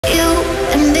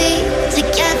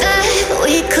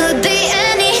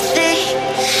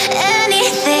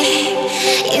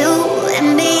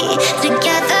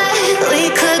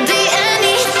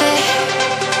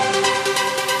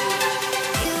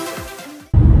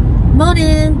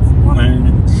Morning.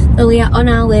 Morning. So we are on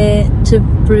our way to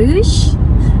Bruges. I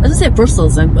was going to say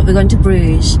Brussels then, but we're going to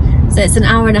Bruges. So it's an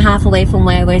hour and a half away from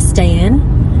where we're staying.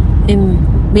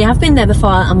 We have been there before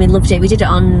and we loved it. We did it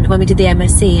on when we did the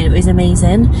MSc and it was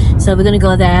amazing. So we're going to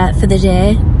go there for the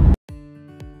day.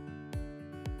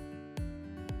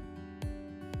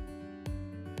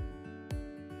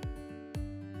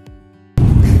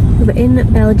 We're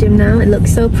in Belgium now. It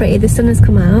looks so pretty. The sun has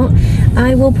come out.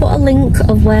 I will put a link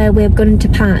of where we're going to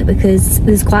park because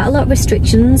there's quite a lot of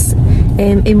restrictions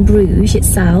in Bruges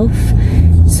itself.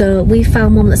 So we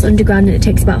found one that's underground and it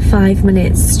takes about 5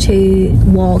 minutes to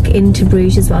walk into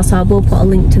Bruges as well. So I will put a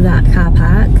link to that car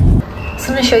park. So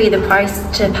I'm going to show you the price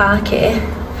to park here.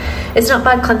 It's not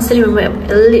bad considering we're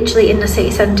literally in the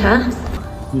city centre.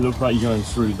 You look like you're going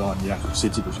through like the actual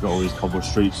city, but you've got all these cobbled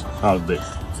streets. I was a bit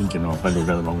thinking, oh, I'm going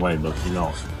the wrong way, but you're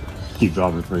not. Keep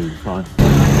driving through, you're fine.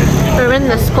 We're in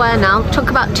the square now. It took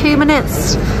about 2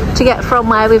 minutes to get from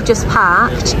where we've just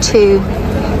parked to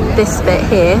this bit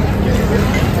here.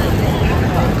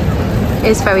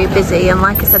 It's very busy and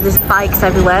like I said, there's bikes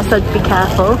everywhere, so be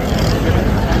careful.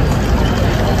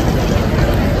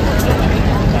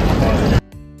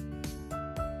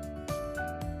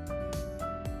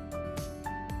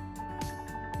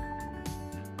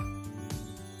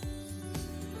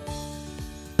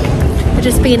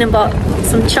 Just been and bought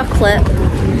some chocolate.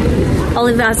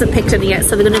 Oliver hasn't picked any yet,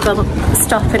 so we're gonna go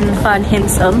stop and find him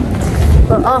some.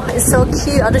 But oh, it's so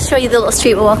cute. I'll just show you the little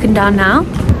street we're walking down now.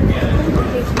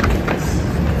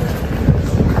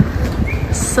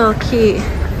 So cute.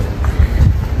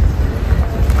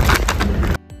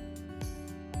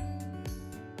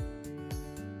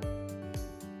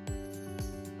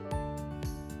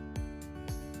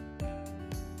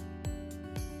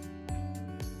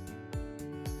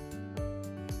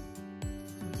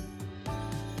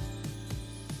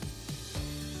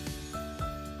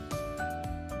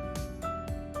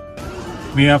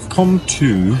 We have come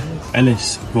to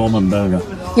Ellis Gorman Burger.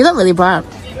 You look really bright.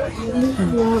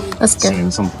 That's good.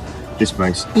 In some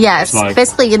displays. Yeah, it's like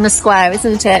basically in the square,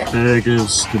 isn't it?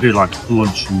 Burgers. They do like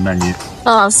lunch menu.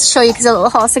 Oh, I'll show you because a little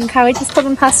horse and carriage is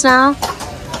coming past now.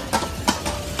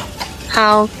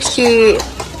 How cute.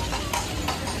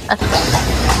 That's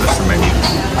the menu.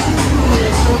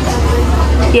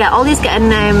 Yeah, Ollie's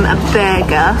getting a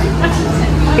burger.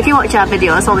 If you watch our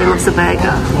videos, Ollie loves a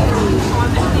burger.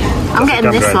 I'm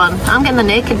getting this one. I'm getting the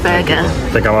naked burger. I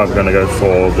think I'm either going to go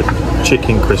for the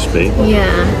chicken crispy.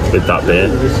 Yeah. With that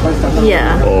bit.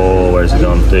 Yeah. Or where's it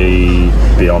gone? The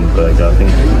Beyond Burger, I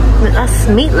think. That's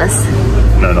meatless.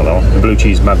 No, not that one. The blue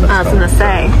cheese madness. I was going to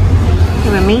say.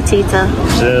 You're a meat eater.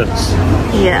 Desserts.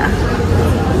 Yeah.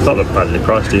 It's not that badly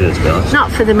priced either, to be honest.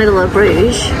 Not for the middle of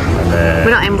Bruges. We're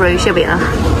not in Bruges, here we are.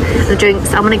 The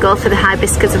drinks, I'm going to go for the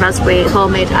hibiscus raspberry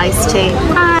homemade iced tea.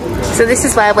 So this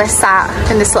is where we're sat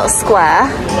in this little square.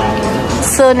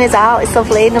 Sun is out, it's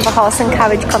lovely. Another horse and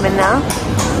carriage coming now.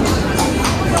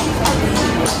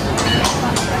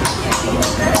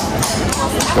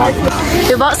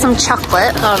 We bought some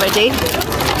chocolate already.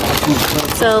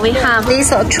 So we have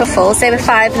these little truffles, they were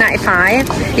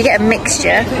 $5.95. You get a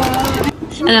mixture.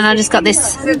 And then I just got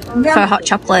this for hot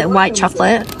chocolate, white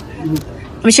chocolate.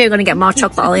 I'm sure you're going to get more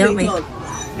chocolate, Ollie, aren't we?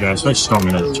 Yeah, it's very strong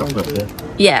in the chocolate here.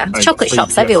 Yeah, chocolate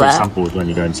shops everywhere. Samples when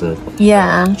you go into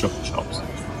chocolate shops.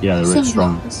 Yeah, they're really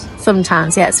strong.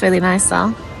 Sometimes, yeah, it's really nice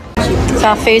though. So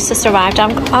our food's just arrived.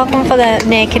 I'll come for the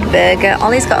naked burger.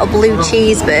 Ollie's got a blue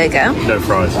cheeseburger. No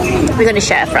fries. We're going to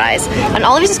share fries. And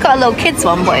Ollie's just got a little kids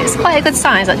one, but it's quite a good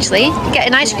size actually. You get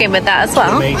an ice cream with that as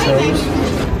well.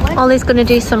 Tomatoes. Ollie's going to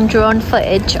do some drone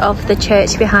footage of the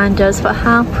church behind us, but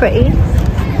how pretty.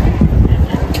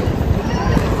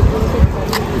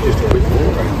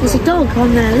 There's a dog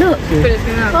on there, look.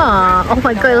 Oh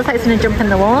my god, it looks like it's going to jump in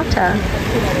the water.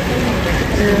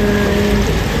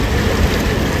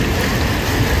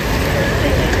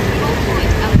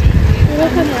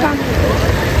 Look at that.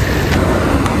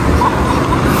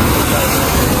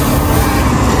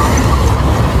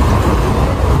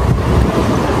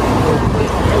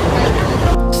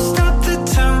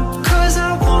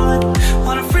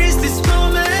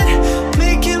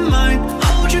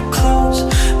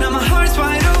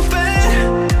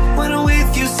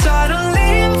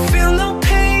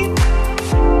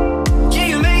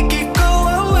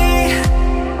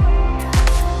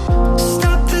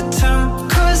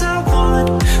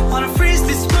 Freeze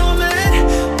this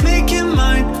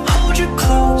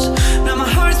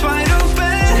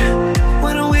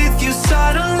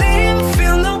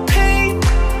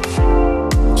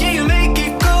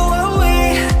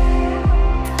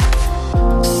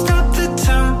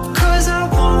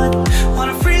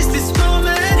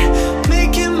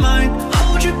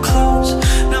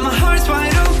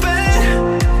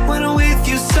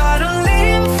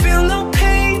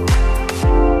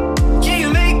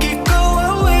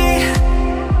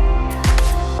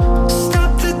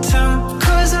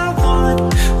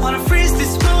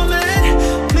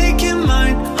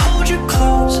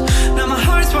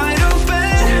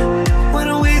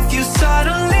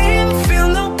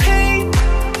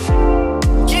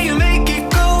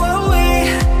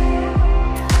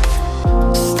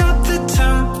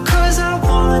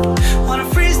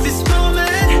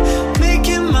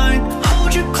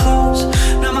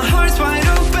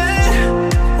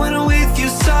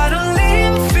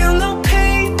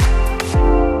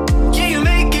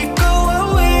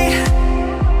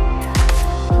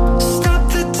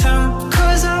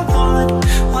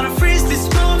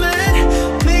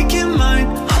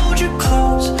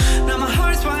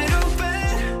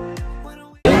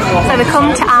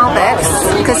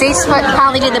Albert's because these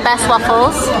apparently do the best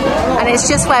waffles, and it's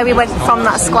just where we went from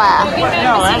that square.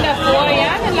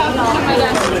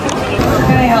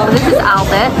 This is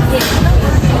Albert.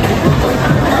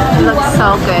 It looks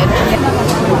so good.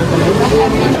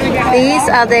 These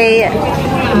are the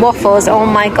waffles. Oh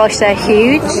my gosh, they're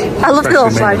huge. I love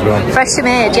those ones. Freshly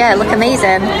made, yeah, look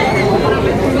amazing.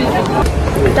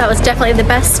 That was definitely the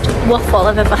best waffle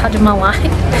I've ever had in my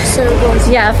life. So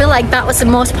good. Yeah, I feel like that was the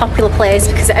most popular place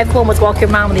because everyone was walking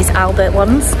around with these Albert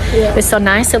ones. Yeah. It was so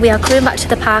nice. So we are coming back to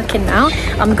the parking now.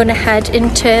 I'm going to head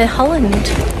into Holland.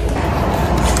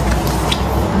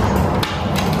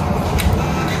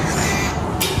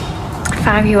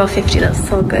 €5.50, that's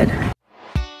so good.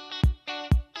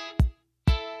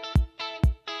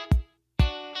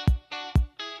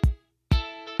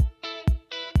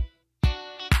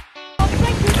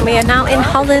 We are now in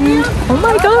Holland. Oh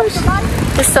my gosh,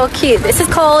 it's so cute. This is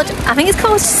called, I think it's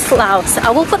called Sluis.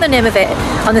 I will put the name of it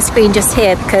on the screen just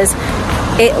here because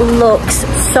it looks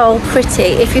so pretty.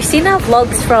 If you've seen our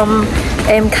vlogs from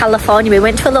California, we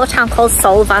went to a little town called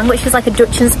Solvang, which is like a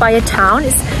Dutch inspired town.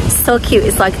 It's so cute,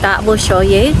 it's like that. We'll show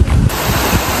you.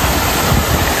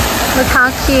 Look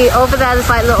how cute. Over there's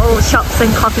like little shops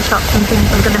and coffee shops and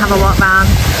things. I'm gonna have a walk around.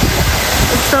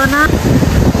 It's so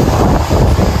nice.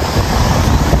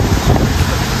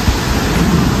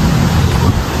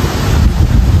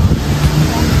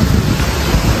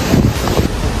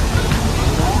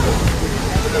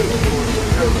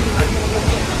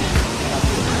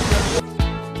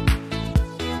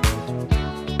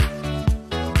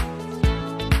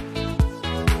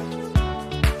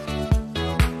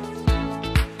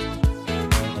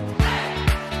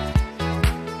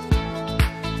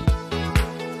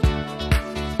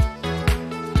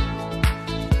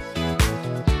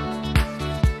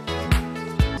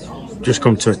 Just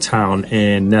come to a town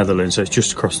in Netherlands, so it's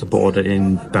just across the border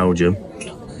in Belgium.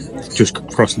 Just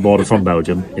across the border from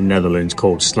Belgium in Netherlands,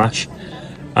 called Sluis.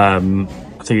 I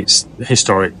think it's a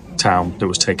historic town that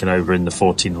was taken over in the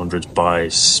 1400s by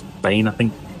Spain, I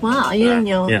think. Wow, you don't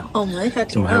know. Yeah. Oh my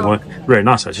god. Wow. Really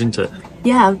nice actually, isn't it?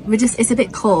 Yeah, it's a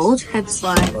bit cold, hence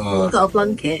like we've got a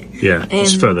blanket. Yeah,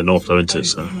 it's further north though, isn't it?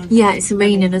 So. Yeah, it's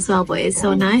raining as well, but it's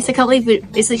so nice. I can't believe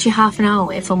it's literally half an hour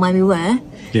away from where we were.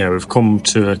 Yeah, we've come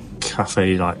to a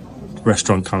cafe, like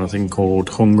restaurant kind of thing called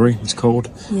Hungry, it's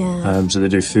called. Yeah. So they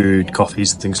do food,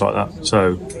 coffees and things like that.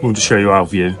 So we'll just show you our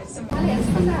view.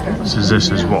 So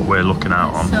this is what we're looking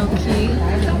out on. So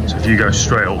cute. So if you go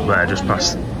straight up there, just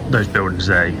past those buildings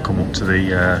there, you come up to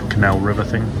the Canal River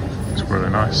thing. It's really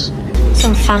nice.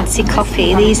 Some fancy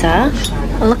coffee these are.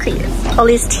 And look at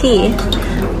Ollie's tea.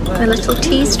 A little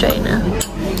tea strainer.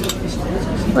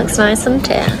 Looks nice, doesn't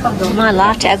it? My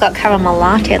latte, I got caramel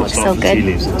latte, it looks so good.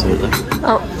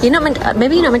 Oh, you're not meant to,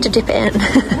 maybe you're not meant to dip it in.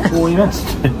 What are you meant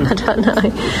to do? I don't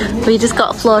know. But you just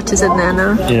got floaters in there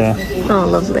now. Yeah. Oh,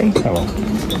 lovely. Oh well.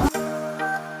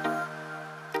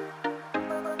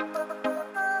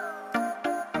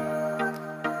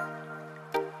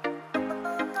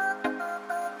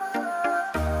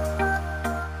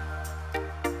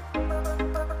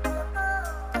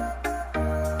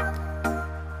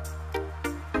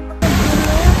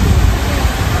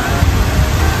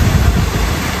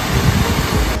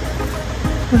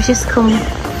 We've just come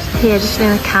here, just in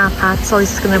the car park. So he's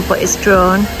just going to put his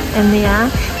drone in the air.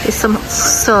 There's some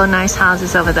so nice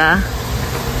houses over there.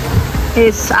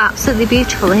 It's absolutely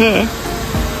beautiful here.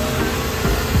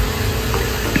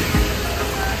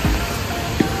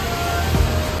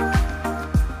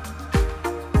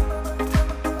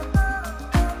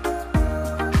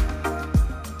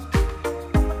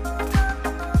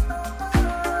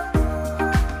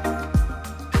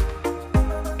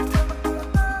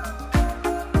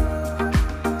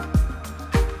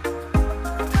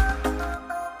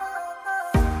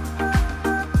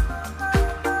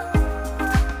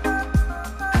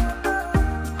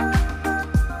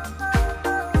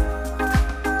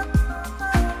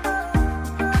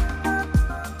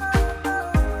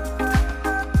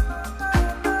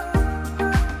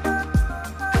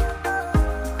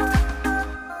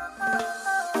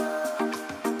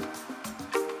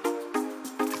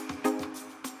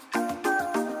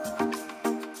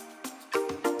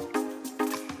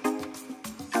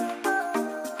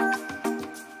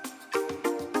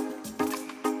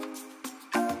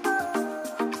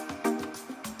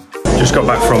 Just got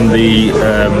back from the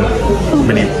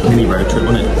mini road trip,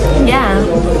 wasn't it? Yeah,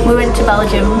 we went to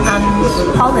Belgium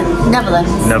and Holland, Netherlands.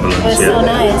 Netherlands, it was yeah. So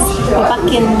nice. We're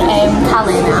back in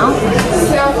Calais now. You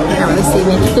can't really see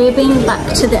me. So we've been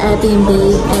back to the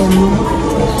Airbnb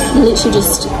Literally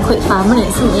just a quick 5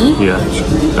 minutes, didn't we?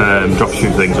 Yeah, dropped a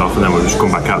few things off and then we've just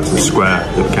gone back out to the square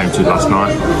that we came to last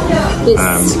night.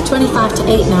 It's 25 to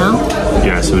 8 now.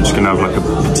 Yeah, so we're just going to have like a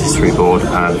patisserie board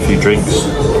and a few drinks.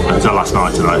 It was our last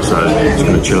night tonight, so just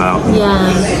going to chill out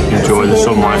and enjoy the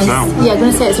sunrise now. Yeah, I'm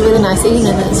going to say it's a really nice evening.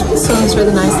 The sun's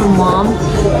really nice and warm.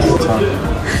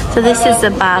 So this is the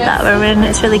bar that we're in.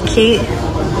 It's really cute.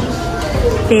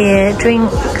 Beer,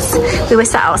 drinks. We were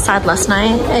sat outside last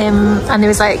night and there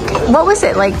was like, what was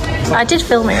it? Like, I did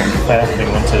film it. Yeah,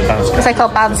 we went to the bounce castle. It's like all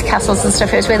bouncy castles and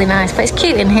stuff. It was really nice, but it's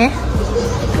cute in here.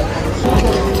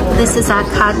 This is our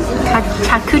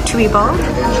charcuterie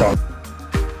board.